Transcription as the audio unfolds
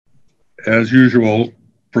as usual,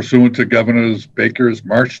 pursuant to Governor Baker's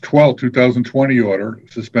March 12, 2020 order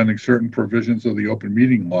suspending certain provisions of the open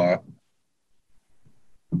meeting law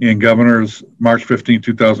and Governor's March 15,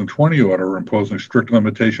 2020 order imposing strict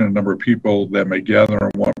limitation on the number of people that may gather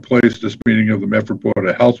in one place, this meeting of the Medford Board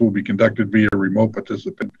of Health will be conducted via remote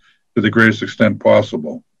participant to the greatest extent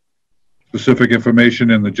possible. Specific information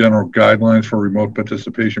in the general guidelines for remote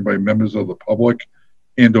participation by members of the public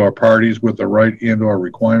and/or parties with the right and/or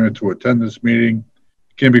requirement to attend this meeting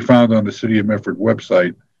can be found on the City of Medford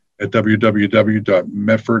website at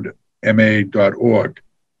www.medfordma.org.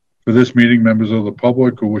 For this meeting, members of the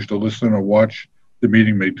public who wish to listen or watch the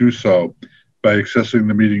meeting may do so by accessing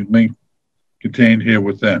the meeting link contained here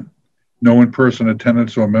within. No in-person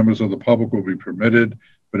attendance or members of the public will be permitted,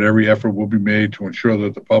 but every effort will be made to ensure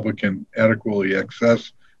that the public can adequately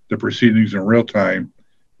access the proceedings in real time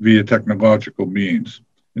via technological means.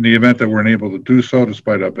 In the event that we're unable to do so,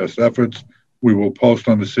 despite our best efforts, we will post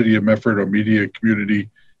on the City of Medford or Media Community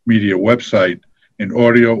Media website an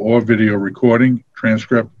audio or video recording,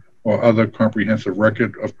 transcript, or other comprehensive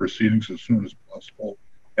record of proceedings as soon as possible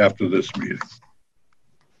after this meeting.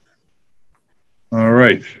 All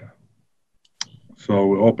right. So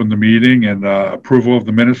we'll open the meeting and approval of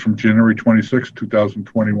the minutes from January 26,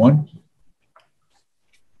 2021.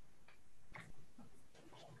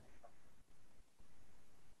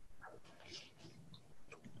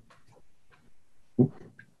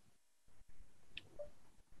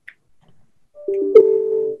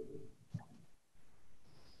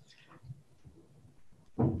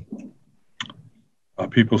 Are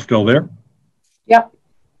people still there? Yep.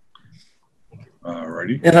 All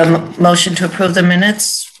righty. We have a motion to approve the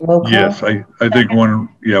minutes. Roll call. Yes, I think one,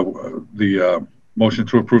 yeah, the motion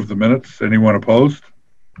to approve the minutes. Anyone opposed?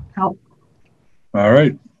 No. All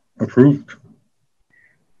right, approved.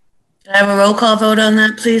 Can I have a roll call vote on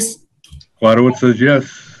that, please? Gladowitz says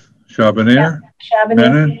yes. Charbonnier?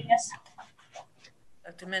 Charbonnier, yes.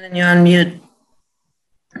 Dr. Menon, you're on mute.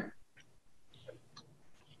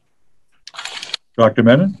 Dr.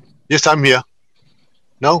 Menon? Yes, I'm here.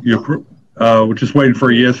 No? You approve? We're just waiting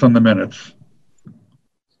for a yes on the minutes.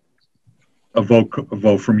 A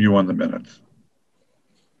vote from you on the minutes.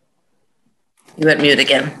 You went mute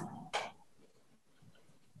again.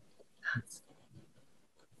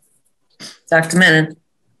 Dr. Menon.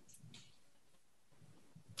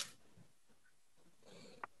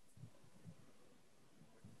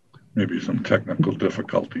 Maybe some technical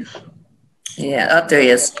difficulties. Yeah, there he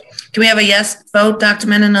is. Can we have a yes vote, Dr.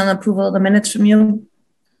 Menon, on approval of the minutes from you?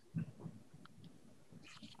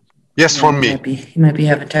 Yes, from me. He might be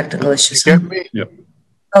having technical issues. You get me? Yep.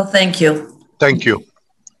 Oh, thank you. Thank you.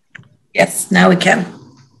 Yes, now we can.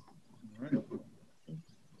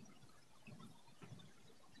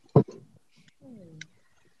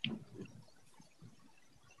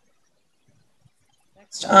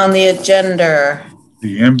 Next on the agenda.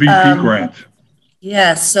 The MVP grant.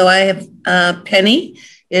 Yes, so I have Penny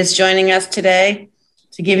is joining us today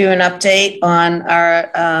to give you an update on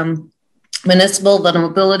our municipal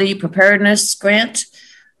vulnerability preparedness grant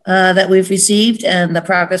that we've received and the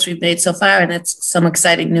progress we've made so far. And it's some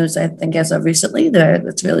exciting news, I think, as of recently.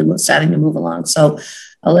 That's really starting to move along. So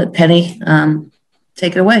I'll let Penny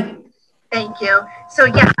take it away. Thank you. So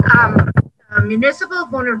yeah, municipal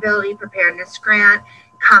vulnerability preparedness grant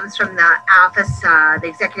comes from the office, the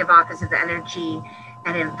Executive Office of the Energy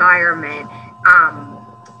and Environment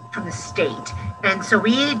from the state. And so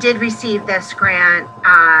we did receive this grant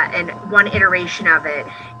and one iteration of it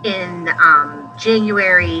in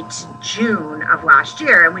January to June of last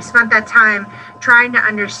year. And we spent that time trying to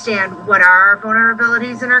understand what are our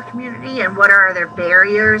vulnerabilities in our community and what are their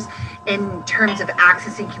barriers in terms of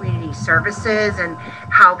accessing community services and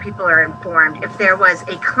how people are informed. If there was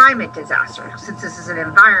a climate disaster, since this is an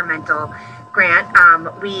environmental grant,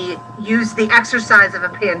 we used the exercise of a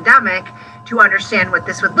pandemic to understand what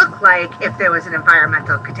this would look like if there was an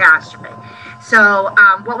environmental catastrophe. So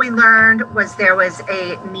what we learned was there was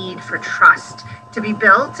a need for trust to be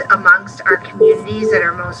built amongst our communities that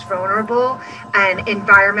are most vulnerable and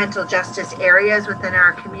environmental justice areas within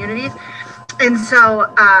our communities. And so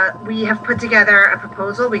we have put together a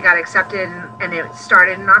proposal. We got accepted and it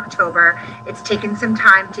started in October. It's taken some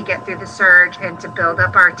time to get through the surge and to build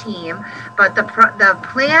up our team. But the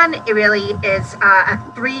plan, it really is a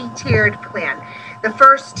three-tiered plan. The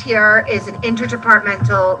first tier is an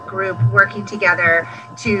interdepartmental group working together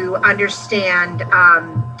to understand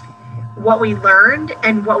what we learned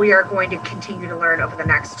and what we are going to continue to learn over the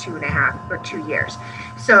next 2 years.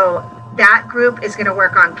 So that group is going to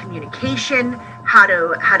work on communication, how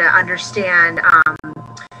to understand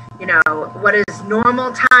you know, what does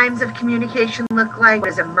normal times of communication look like? What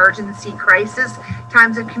does emergency crisis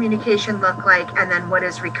times of communication look like? And then what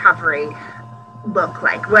does recovery look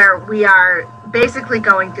like? Where we are basically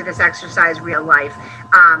going through this exercise real life.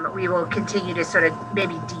 We will continue to sort of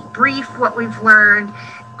maybe debrief what we've learned,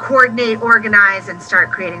 coordinate, organize, and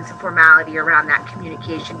start creating some formality around that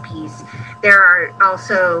communication piece. There are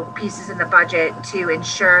also pieces in the budget to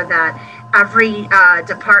ensure that every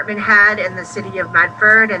department head in the city of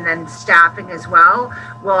Medford, and then staffing as well,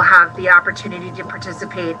 will have the opportunity to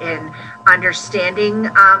participate in understanding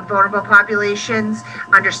vulnerable populations,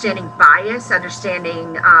 understanding bias,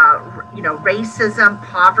 understanding racism,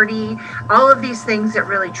 poverty, all of these things that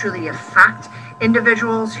really truly affect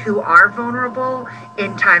individuals who are vulnerable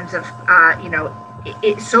in times of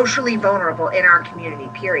socially vulnerable in our community,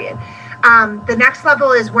 period. The next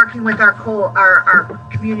level is working with our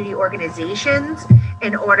community organizations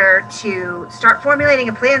in order to start formulating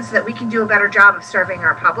a plan so that we can do a better job of serving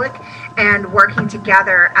our public and working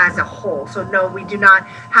together as a whole. So no, we do not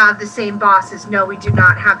have the same bosses. No, we do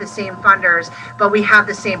not have the same funders, but we have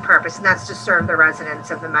the same purpose, and that's to serve the residents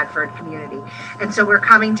of the Medford community. And so we're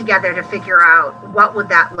coming together to figure out what would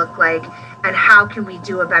that look like and how can we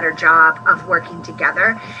do a better job of working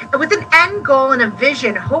together, and with an end goal and a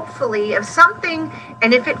vision, hopefully, of something,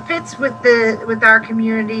 and if it fits with our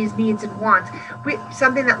community's needs and wants,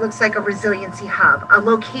 something that looks like a resiliency hub, a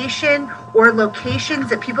location or locations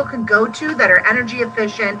that people can go to that are energy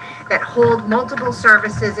efficient, that hold multiple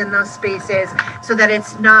services in those spaces, so that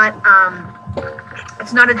it's not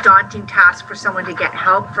a daunting task for someone to get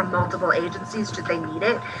help from multiple agencies should they need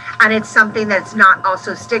it. And it's something that's not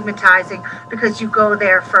also stigmatizing, because you go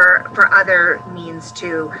there for other means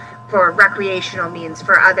too, for recreational means,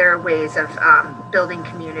 for other ways of building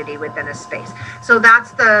community within a space. So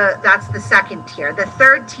that's the second tier. The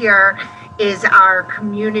third tier is our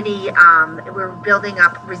community. We're building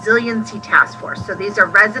up resiliency task force. So these are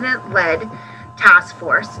resident-led task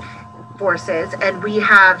forces, and we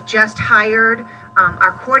have just hired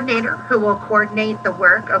our coordinator, who will coordinate the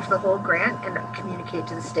work of the whole grant and communicate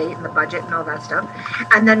to the state and the budget and all that stuff.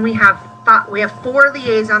 And then we have 4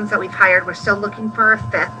 liaisons that we've hired. We're still looking for a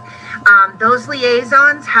 5th. Those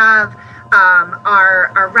liaisons are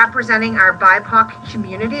representing our BIPOC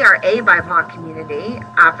community, our BIPOC community,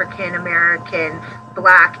 African American,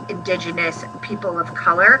 Black, Indigenous, people of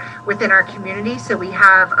color within our community. So we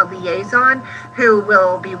have a liaison who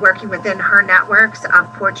will be working within her networks of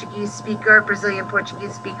Brazilian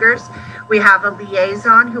Portuguese speakers. We have a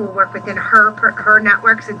liaison who will work within her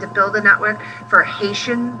networks and to build a network for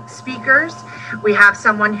Haitian speakers. We have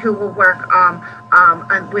someone who will work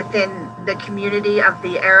within the community of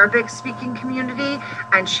the Arabic speaking community,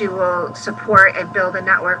 and she will support and build a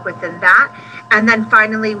network within that. And then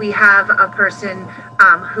finally, we have a person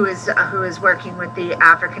who is working with the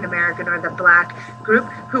African American or the Black group,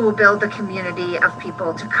 who will build a community of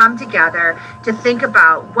people to come together to think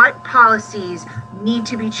about what policies need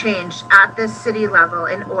to be changed at this city level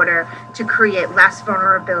in order to create less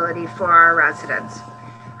vulnerability for our residents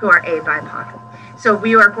who are BIPOC. So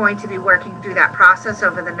we are going to be working through that process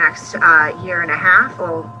over the next year and a half,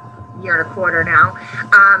 or year and a quarter now.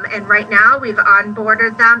 And right now we've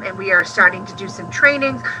onboarded them, and we are starting to do some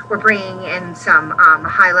trainings. We're bringing in some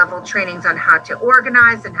high-level trainings on how to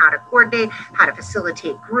organize and how to coordinate, how to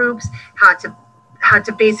facilitate groups, how to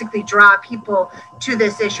basically draw people to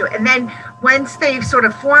this issue. And then once they've sort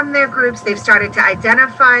of formed their groups, they've started to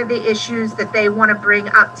identify the issues that they want to bring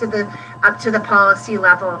up to the policy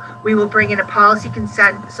level. We will bring in a policy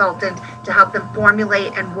consultant to help them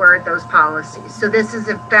formulate and word those policies. So this is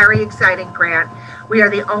a very exciting grant. We are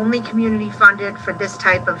the only community funded for this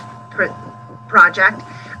type of project.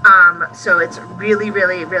 So it's really,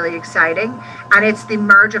 really, really exciting. And it's the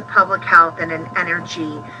merge of public health and an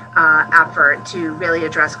energy effort to really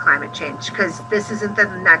address climate change, because this isn't the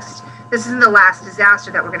last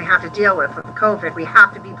disaster that we're going to have to deal with COVID. We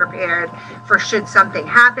have to be prepared for should something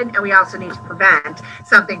happen, and we also need to prevent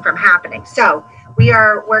something from happening. So we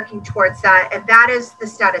are working towards that, and that is the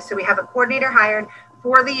status. So we have a coordinator hired,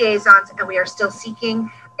 4 liaisons, and we are still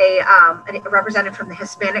seeking a representative from the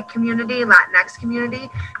Hispanic community, Latinx community.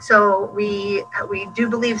 So we do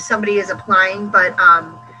believe somebody is applying, but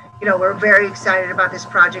we're very excited about this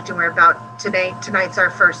project, and tonight's our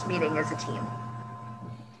first meeting as a team.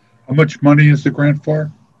 How much money is the grant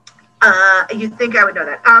for? You'd think I would know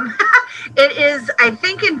that. It is, I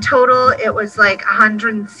think in total, it was like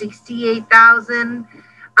 $168,000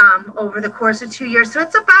 over the course of 2 years. So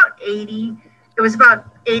it's about 80. It was about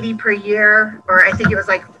 80 per year, or I think it was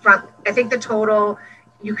I think the total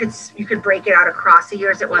you could break it out across the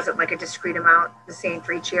years. It wasn't like a discrete amount, the same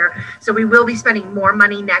for each year. So we will be spending more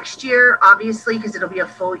money next year, obviously, because it'll be a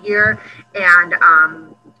full year. And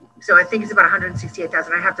so I think it's about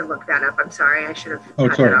 168,000. I have to look that up. I'm sorry. I should have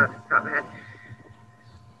had that off the top of my head.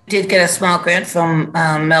 Did get a small grant from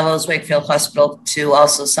Melrose Wakefield Hospital to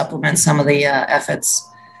also supplement some of the efforts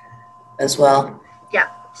as well. Yeah.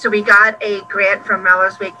 So we got a grant from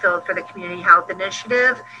Melrose Wakefield for the Community Health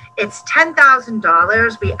Initiative. It's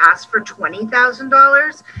 $10,000. We asked for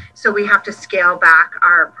 $20,000. So we have to scale back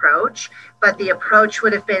our approach. But the approach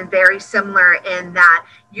would have been very similar in that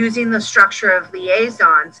using the structure of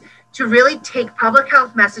liaisons to really take public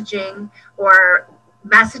health messaging or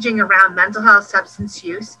messaging around mental health, substance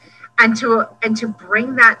use, and to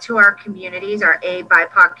bring that to our communities, our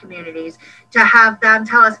BIPOC communities, to have them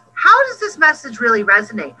tell us, how does this message really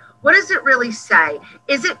resonate? What does it really say?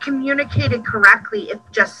 Is it communicated correctly if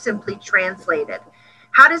just simply translated?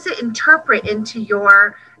 How does it interpret into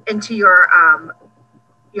your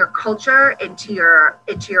culture, into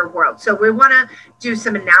your world? So we want to do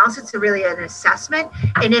some analysis, so really an assessment.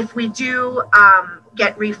 And if we do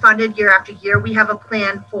get refunded year after year, we have a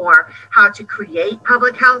plan for how to create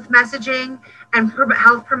public health messaging and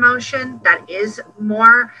health promotion that is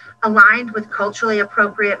more aligned with culturally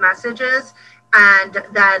appropriate messages. And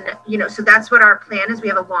then, so that's what our plan is. We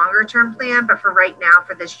have a longer term plan, but for right now,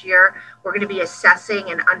 for this year, we're going to be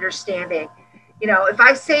assessing and understanding. If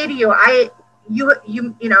I say to you,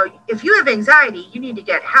 if you have anxiety, you need to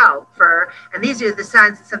get help and these are the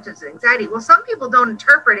signs and symptoms of anxiety. Well, some people don't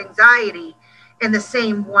interpret anxiety in the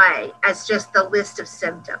same way as just the list of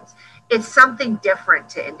symptoms. It's something different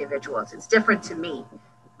to individuals. It's different to me,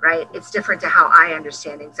 right? It's different to how I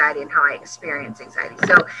understand anxiety and how I experience anxiety.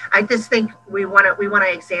 So I just think we want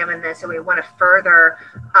to examine this, and we want to further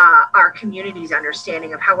our community's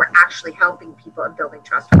understanding of how we're actually helping people and building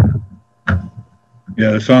trust with them.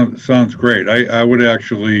 Yeah, it sounds great. I would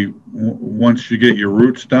actually, once you get your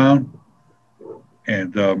roots down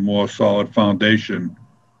and more solid foundation,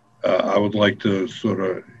 I would like to sort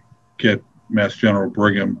of get Mass General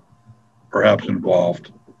Brigham perhaps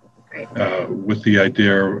involved with the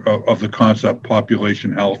idea of the concept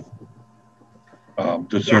population health.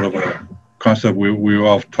 That's sort of a concept we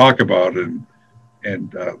all talk about, and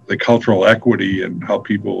the cultural equity and how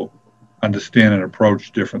people understand and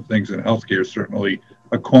approach different things in healthcare is certainly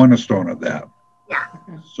a cornerstone of that. Yeah.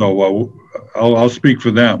 So I'll speak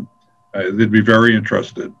for them. They'd be very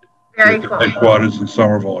interested. Very cool. Headquarters in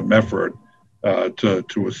Somerville and Medford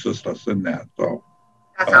to assist us in that. So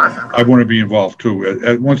that's awesome. I want to be involved too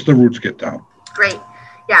once the roots get down. Great.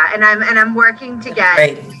 Yeah, and I'm working to get.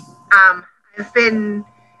 Great. I've been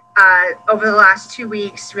over the last 2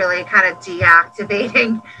 weeks really kind of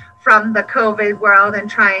deactivating from the COVID world and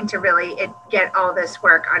trying to really get all this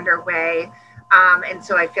work underway. And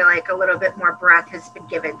so I feel like a little bit more breath has been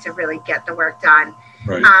given to really get the work done.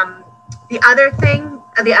 Right. The other thing,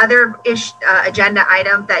 agenda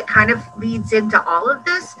item that kind of leads into all of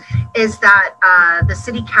this is that the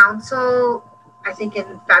city council, I think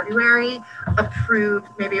in February, approved,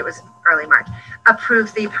 maybe it was early March,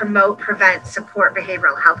 approved the Promote, Prevent, Support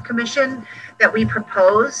Behavioral Health Commission that we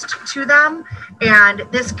proposed to them. And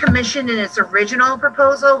this commission in its original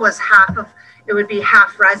proposal was it would be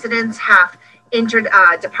half residents, half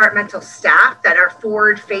interdepartmental staff that are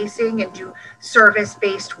forward-facing and do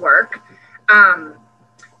service-based work.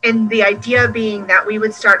 And the idea being that we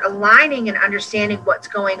would start aligning and understanding what's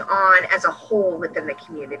going on as a whole within the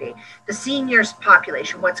community. The seniors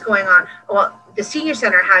population, what's going on. Well, the senior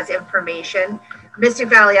center has information. Mystic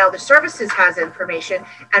Valley Elder Services has information,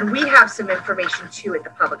 and we have some information too at the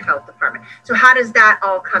public health department. So how does that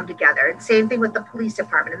all come together? And same thing with the police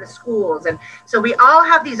department and the schools. And so we all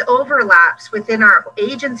have these overlaps within our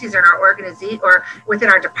agencies and our organization, or within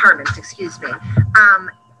our departments, excuse me.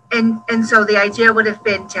 And so the idea would have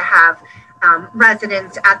been to have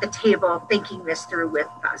residents at the table thinking this through with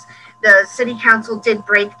us. The city council did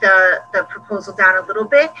break the proposal down a little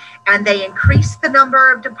bit, and they increased the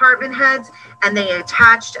number of department heads, and they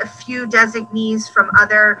attached a few designees from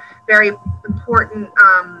other very important,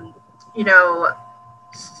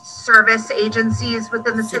 service agencies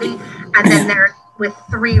within the city, and then they're with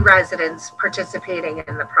 3 residents participating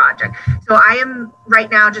in the project. So I am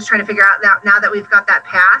right now just trying to figure out that now that we've got that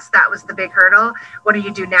passed, that was the big hurdle. What do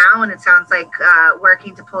you do now? And it sounds like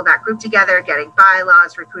working to pull that group together, getting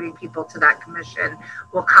bylaws, recruiting people to that commission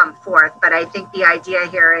will come forth. But I think the idea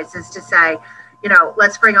here is to say,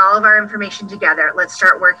 let's bring all of our information together. Let's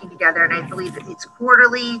start working together. And I believe it's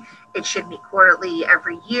quarterly. It should meet quarterly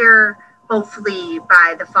every year. Hopefully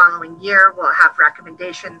by the following year, we'll have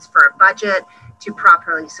recommendations for a budget to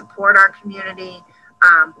properly support our community.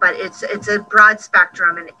 But it's a broad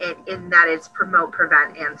spectrum in that it's promote,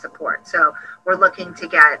 prevent, and support. So we're looking to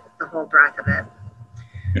get the whole breadth of it.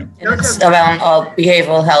 Yeah. And it's around all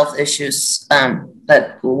behavioral health issues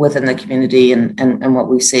that within the community and what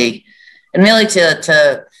we see. And really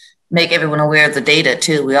to make everyone aware of the data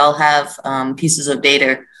too. We all have pieces of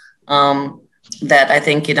data that I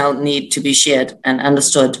think, need to be shared and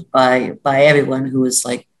understood by everyone who is,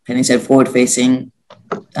 like Penny said, forward-facing,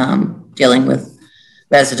 dealing with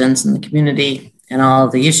residents in the community and all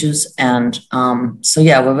of the issues. And so,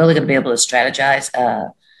 yeah, we're really going to be able to strategize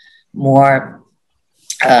more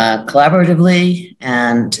collaboratively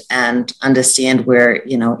and understand where,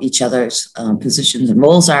 each other's positions and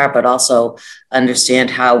roles are, but also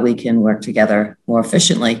understand how we can work together more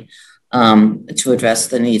efficiently to address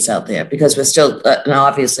the needs out there. Because we're still,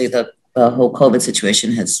 obviously the whole COVID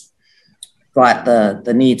situation has brought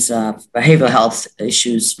the needs of behavioral health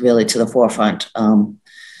issues really to the forefront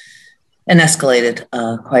and escalated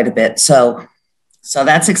quite a bit. So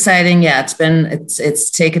that's exciting. Yeah,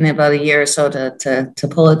 it's taken about a year or so to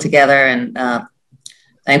pull it together, and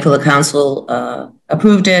thankfully the council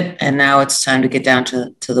approved it, and now it's time to get down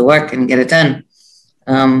to the work and get it done.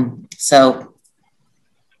 So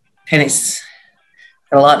Penny's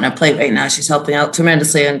got a lot on her plate right now. She's helping out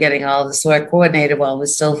tremendously on getting all this work coordinated while we're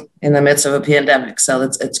still in the midst of a pandemic. So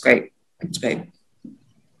it's great. It's great.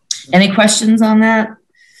 Any questions on that?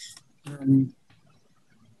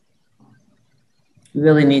 We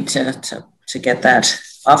really need to get that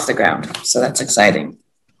off the ground. So that's exciting.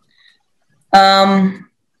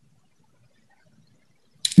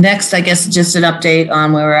 Next, I guess just an update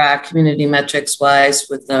on where we're at community metrics wise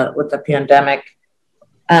with the pandemic.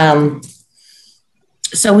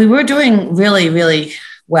 So we were doing really, really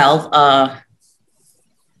well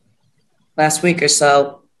last week or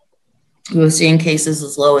so. We were seeing cases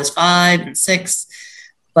as low as 5 and 6,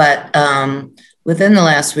 but within the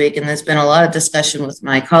last week, and there's been a lot of discussion with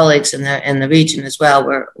my colleagues in the region as well,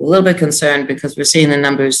 we're a little bit concerned because we're seeing the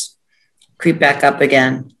numbers creep back up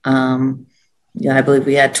again. I believe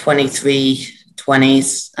we had 23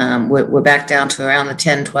 20s. We're back down to around the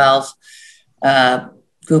 10, 12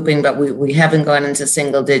 grouping, but we haven't gone into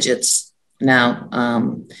single digits now.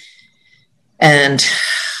 And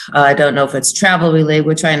I don't know if it's travel related.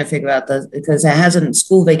 We're trying to figure out because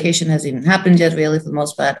school vacation hasn't even happened yet, really, for the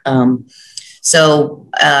most part. So,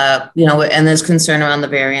 and there's concern around the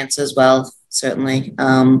variants as well, certainly.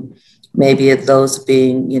 Maybe those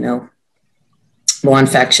being, more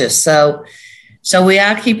infectious. So we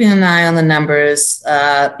are keeping an eye on the numbers.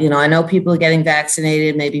 I know people are getting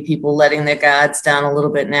vaccinated, maybe people letting their guards down a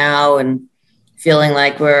little bit now and feeling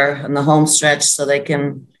like we're in the home stretch so they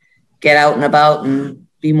can get out and about and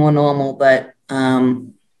be more normal. But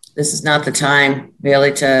this is not the time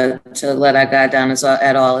really to let our guard down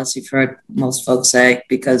at all, as you've heard most folks say,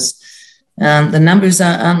 because the numbers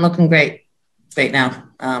aren't looking great right now.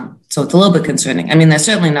 So it's a little bit concerning. I mean, they're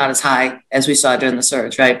certainly not as high as we saw during the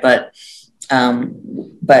surge, right? But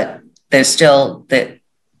they're still there.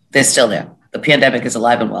 The pandemic is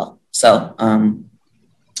alive and well. So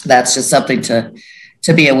that's just something to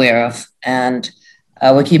be aware of. And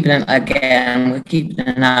we're keeping an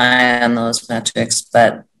eye on those metrics,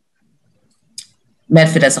 but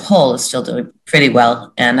Medford as a whole is still doing pretty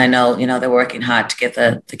well. And I know, they're working hard to get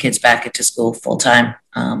the kids back into school full time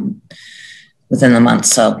within the month.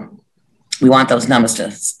 So we want those numbers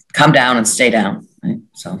to come down and stay down, right?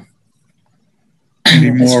 So.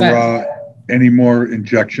 Any more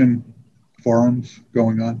injection forums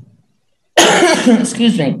going on?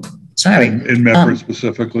 Excuse me. Sorry. In Medford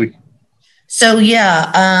specifically? So,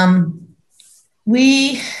 yeah,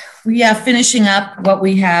 we are finishing up what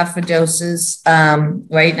we have for doses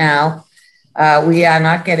right now. We are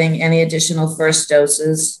not getting any additional first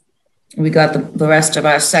doses. We got the rest of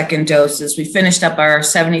our second doses. We finished up our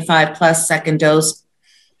 75 plus second dose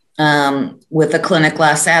with a clinic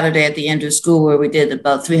last Saturday at the Andrews School, where we did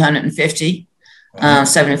about 350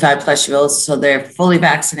 75 plus year olds. So they're fully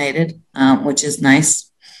vaccinated, which is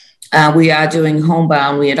nice. We are doing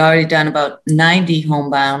homebound. We had already done about 90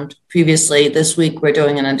 homebound previously. This week, we're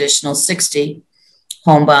doing an additional 60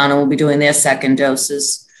 homebound, and we'll be doing their second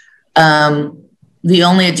doses. The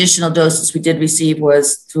only additional doses we did receive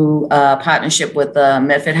was through a partnership with the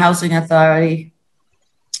Medford Housing Authority.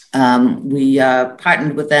 We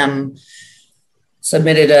partnered with them,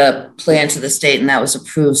 submitted a plan to the state, and that was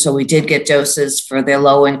approved. So we did get doses for their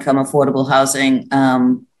low-income affordable housing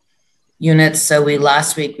units. So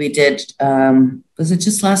last week we did, was it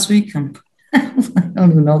just last week? I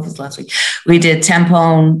don't even know if it was last week. We did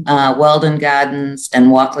Tempone, Weldon Gardens,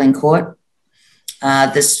 and Walkling Court.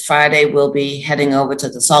 This Friday, we'll be heading over to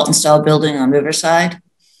the Salt and Stell building on Riverside.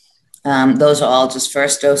 Those are all just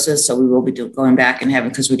first doses, so we will be going back and having,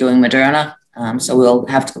 because we're doing Moderna, so we'll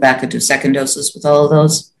have to go back and do second doses with all of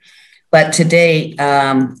those. But today,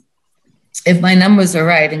 if my numbers are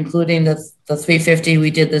right, including the 350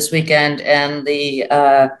 we did this weekend and the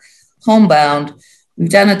homebound, we've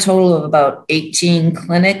done a total of about 18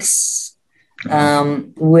 clinics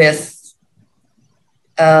with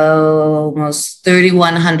almost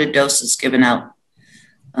 3,100 doses given out.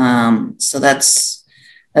 So that's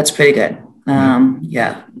pretty good.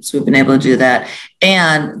 Yeah, so we've been able to do that.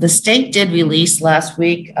 And the state did release last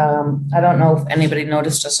week, I don't know if anybody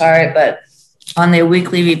noticed or saw it, but on their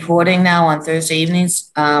weekly reporting now on Thursday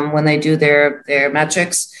evenings, when they do their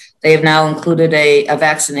metrics, they have now included a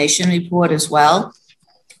vaccination report as well.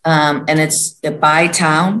 And it's by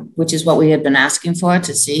town, which is what we had been asking for,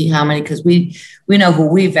 to see how many, because we know who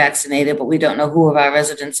we vaccinated, but we don't know who of our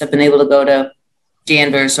residents have been able to go to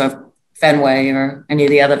Danvers or Fenway or any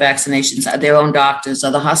of the other vaccinations. Their own doctors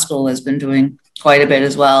or the hospital has been doing quite a bit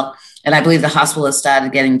as well. And I believe the hospital has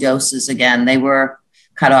started getting doses again. They were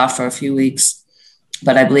cut off for a few weeks,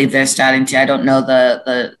 but I believe they're starting to. I don't know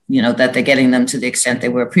that they're getting them to the extent they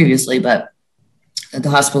were previously, but the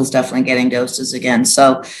hospital is definitely getting doses again.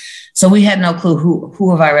 So we had no clue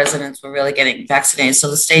who of our residents were really getting vaccinated.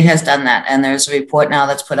 So the state has done that, and there's a report now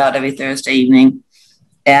that's put out every Thursday evening,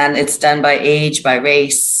 and it's done by age, by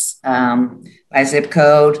race, by zip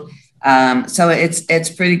code. So it's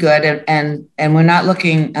pretty good, and we're not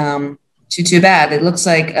looking too bad. It looks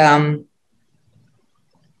like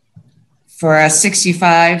for our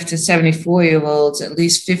 65 to 74-year-olds, at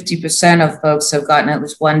least 50% of folks have gotten at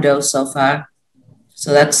least one dose so far.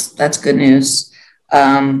 So that's good news.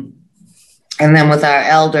 And then with our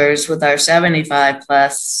elders, with our 75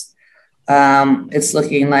 plus, it's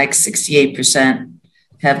looking like 68%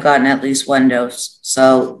 have gotten at least one dose.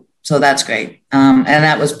 So that's great. And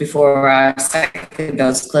that was before our second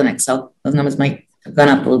dose clinic. So those numbers might have gone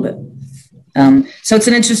up a little bit. So it's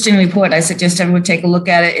an interesting report. I suggest everyone take a look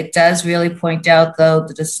at it. It does really point out, though,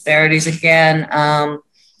 the disparities again,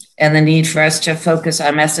 and the need for us to focus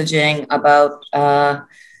our messaging about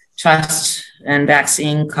trust and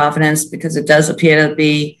vaccine confidence, because it does appear to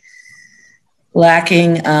be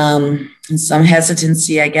lacking some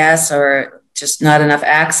hesitancy, I guess, or just not enough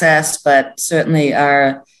access. But certainly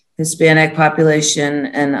our Hispanic population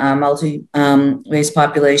and our multi-race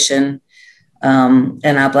population and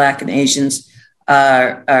our Black and Asians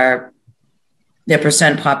are their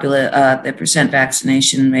percent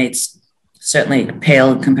vaccination rates certainly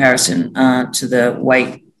pale in comparison to the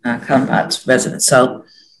white counterparts residents. So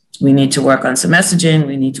we need to work on some messaging.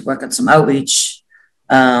 We need to work on some outreach,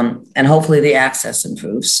 and hopefully the access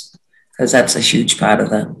improves, because that's a huge part of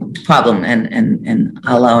the problem, and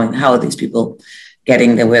allowing how are these people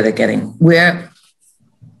getting to where they're getting. We're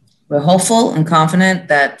hopeful and confident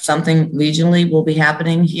that something regionally will be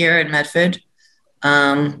happening here in Medford.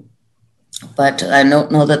 But I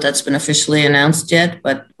don't know that that's been officially announced yet,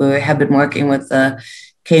 but we have been working with the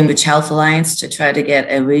Cambridge Health Alliance to try to get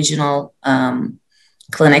a regional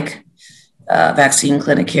clinic, vaccine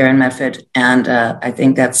clinic here in Medford. And I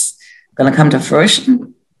think that's going to come to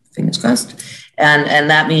fruition, fingers crossed. And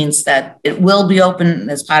that means that it will be open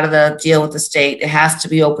as part of the deal with the state. It has to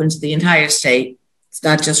be open to the entire state. It's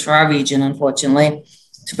not just for our region, unfortunately.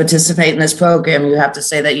 To participate in this program, you have to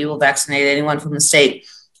say that you will vaccinate anyone from the state.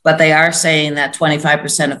 But they are saying that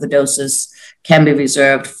 25% of the doses can be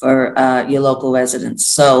reserved for your local residents.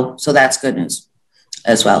 So that's good news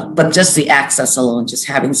as well. But just the access alone, just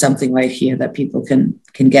having something right here that people can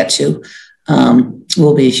get to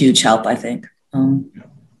will be a huge help, I think. A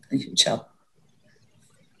huge help.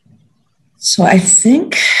 So I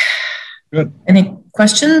think, good. Any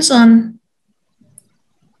questions on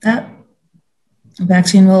that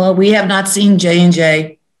vaccine rollout? We have not seen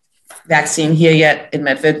J&J vaccine here yet in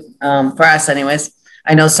Medford, for us anyways.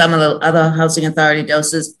 I know some of the other housing authority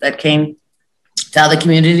doses that came to other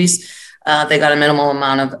communities, they got a minimal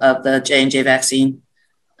amount of the J&J vaccine,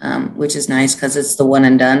 which is nice because it's the one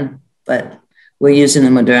and done, but we're using the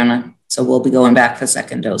Moderna, so we'll be going back for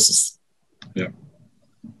second doses. Yeah.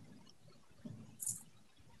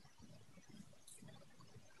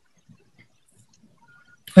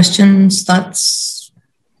 Questions, thoughts,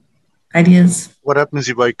 ideas? What happens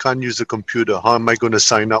if I can't use a computer? How am I going to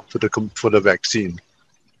sign up for the vaccine?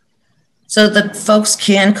 So the folks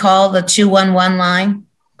can call the 211 line.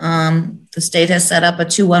 The state has set up a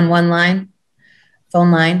 211 line,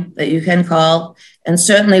 phone line that you can call. And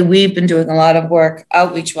certainly we've been doing a lot of work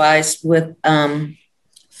outreach-wise with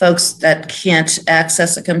folks that can't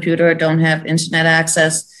access a computer or don't have internet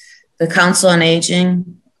access. The Council on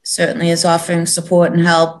Aging certainly is offering support and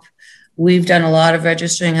help. We've done a lot of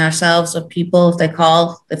registering ourselves of people. If they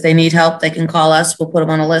call, if they need help, they can call us. We'll put them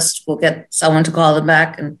on a list. We'll get someone to call them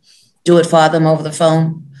back and do it for them over the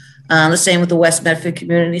phone. The same with the West Medford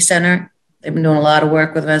Community Center. They've been doing a lot of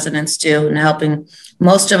work with residents too and helping.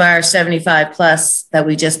 Most of our 75 plus that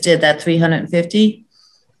we just did, that 350,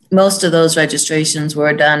 most of those registrations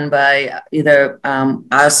were done by either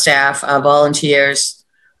our staff, our volunteers,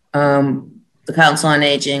 the Council on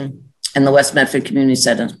Aging, and the West Medford Community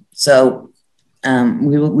Center. So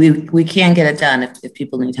we can get it done if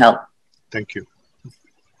people need help. Thank you.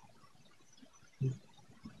 I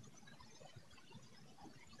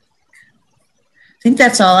think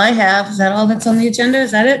that's all I have. Is that all that's on the agenda?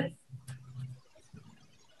 Is that it?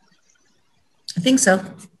 I think so.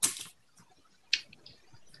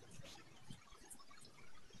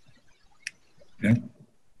 Yeah.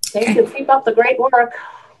 Thank you. Keep up the great work.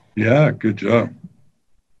 Yeah, good job.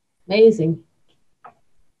 Amazing.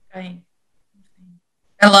 Right.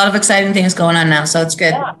 Got a lot of exciting things going on now, so it's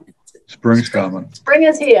good. Yeah. Spring's coming. Spring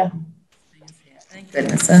is here. Thank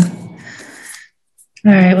goodness.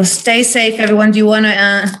 All right, well, stay safe, everyone. Do you want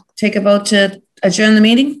to take a vote to adjourn the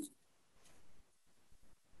meeting?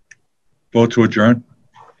 Vote to adjourn?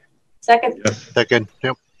 Second. Yes. Second.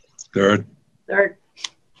 Yep. Third? Third.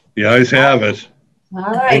 The ayes have it. All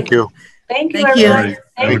right. Thank you. Thank you, Thank you. everyone.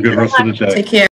 Have a good rest of the day. Take care.